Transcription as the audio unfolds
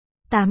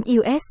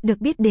8US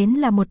được biết đến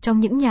là một trong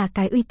những nhà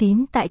cái uy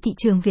tín tại thị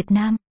trường Việt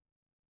Nam.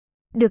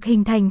 Được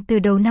hình thành từ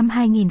đầu năm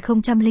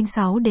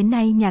 2006 đến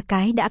nay, nhà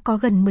cái đã có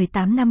gần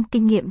 18 năm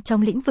kinh nghiệm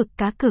trong lĩnh vực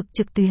cá cược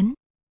trực tuyến.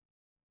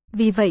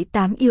 Vì vậy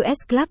 8US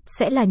Club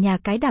sẽ là nhà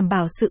cái đảm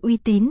bảo sự uy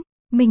tín,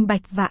 minh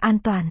bạch và an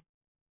toàn.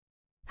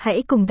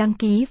 Hãy cùng đăng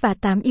ký và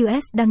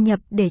 8US đăng nhập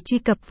để truy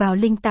cập vào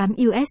link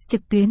 8US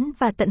trực tuyến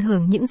và tận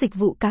hưởng những dịch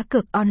vụ cá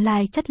cược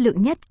online chất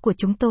lượng nhất của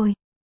chúng tôi.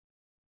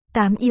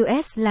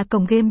 8US là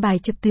cổng game bài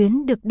trực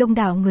tuyến được đông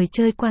đảo người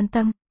chơi quan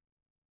tâm.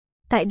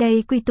 Tại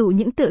đây quy tụ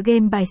những tựa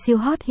game bài siêu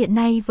hot hiện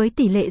nay với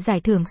tỷ lệ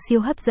giải thưởng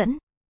siêu hấp dẫn.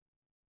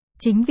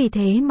 Chính vì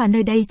thế mà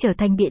nơi đây trở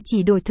thành địa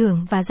chỉ đổi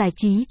thưởng và giải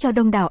trí cho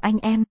đông đảo anh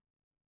em.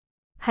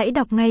 Hãy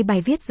đọc ngay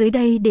bài viết dưới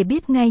đây để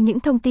biết ngay những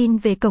thông tin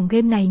về cổng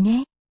game này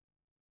nhé.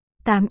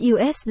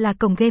 8US là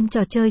cổng game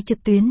trò chơi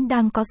trực tuyến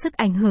đang có sức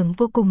ảnh hưởng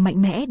vô cùng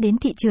mạnh mẽ đến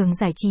thị trường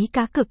giải trí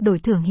cá cược đổi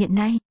thưởng hiện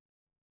nay.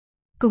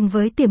 Cùng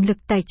với tiềm lực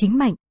tài chính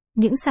mạnh,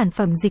 những sản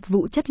phẩm dịch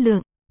vụ chất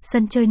lượng,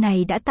 sân chơi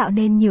này đã tạo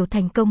nên nhiều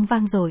thành công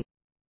vang dội.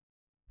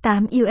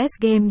 8US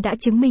Game đã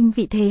chứng minh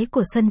vị thế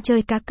của sân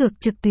chơi cá cược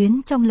trực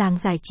tuyến trong làng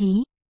giải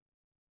trí.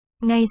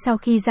 Ngay sau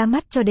khi ra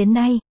mắt cho đến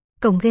nay,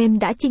 cổng game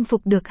đã chinh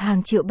phục được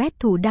hàng triệu bet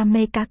thủ đam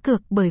mê cá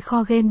cược bởi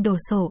kho game đồ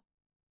sộ.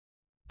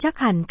 Chắc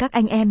hẳn các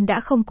anh em đã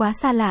không quá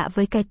xa lạ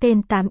với cái tên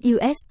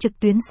 8US trực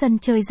tuyến, sân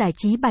chơi giải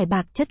trí bài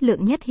bạc chất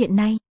lượng nhất hiện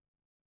nay.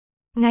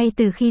 Ngay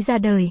từ khi ra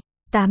đời,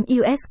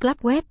 8US Club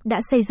Web đã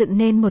xây dựng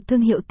nên một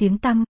thương hiệu tiếng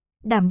tăm,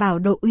 đảm bảo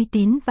độ uy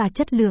tín và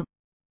chất lượng.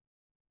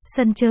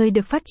 Sân chơi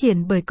được phát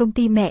triển bởi công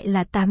ty mẹ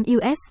là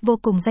 8US vô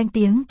cùng danh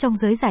tiếng trong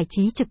giới giải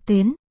trí trực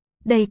tuyến.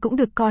 Đây cũng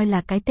được coi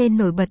là cái tên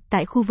nổi bật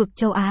tại khu vực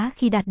châu Á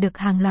khi đạt được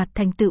hàng loạt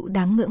thành tựu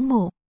đáng ngưỡng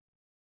mộ.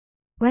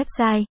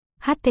 Website: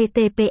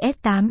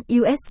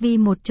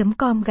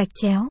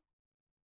 https://8usv1.com/.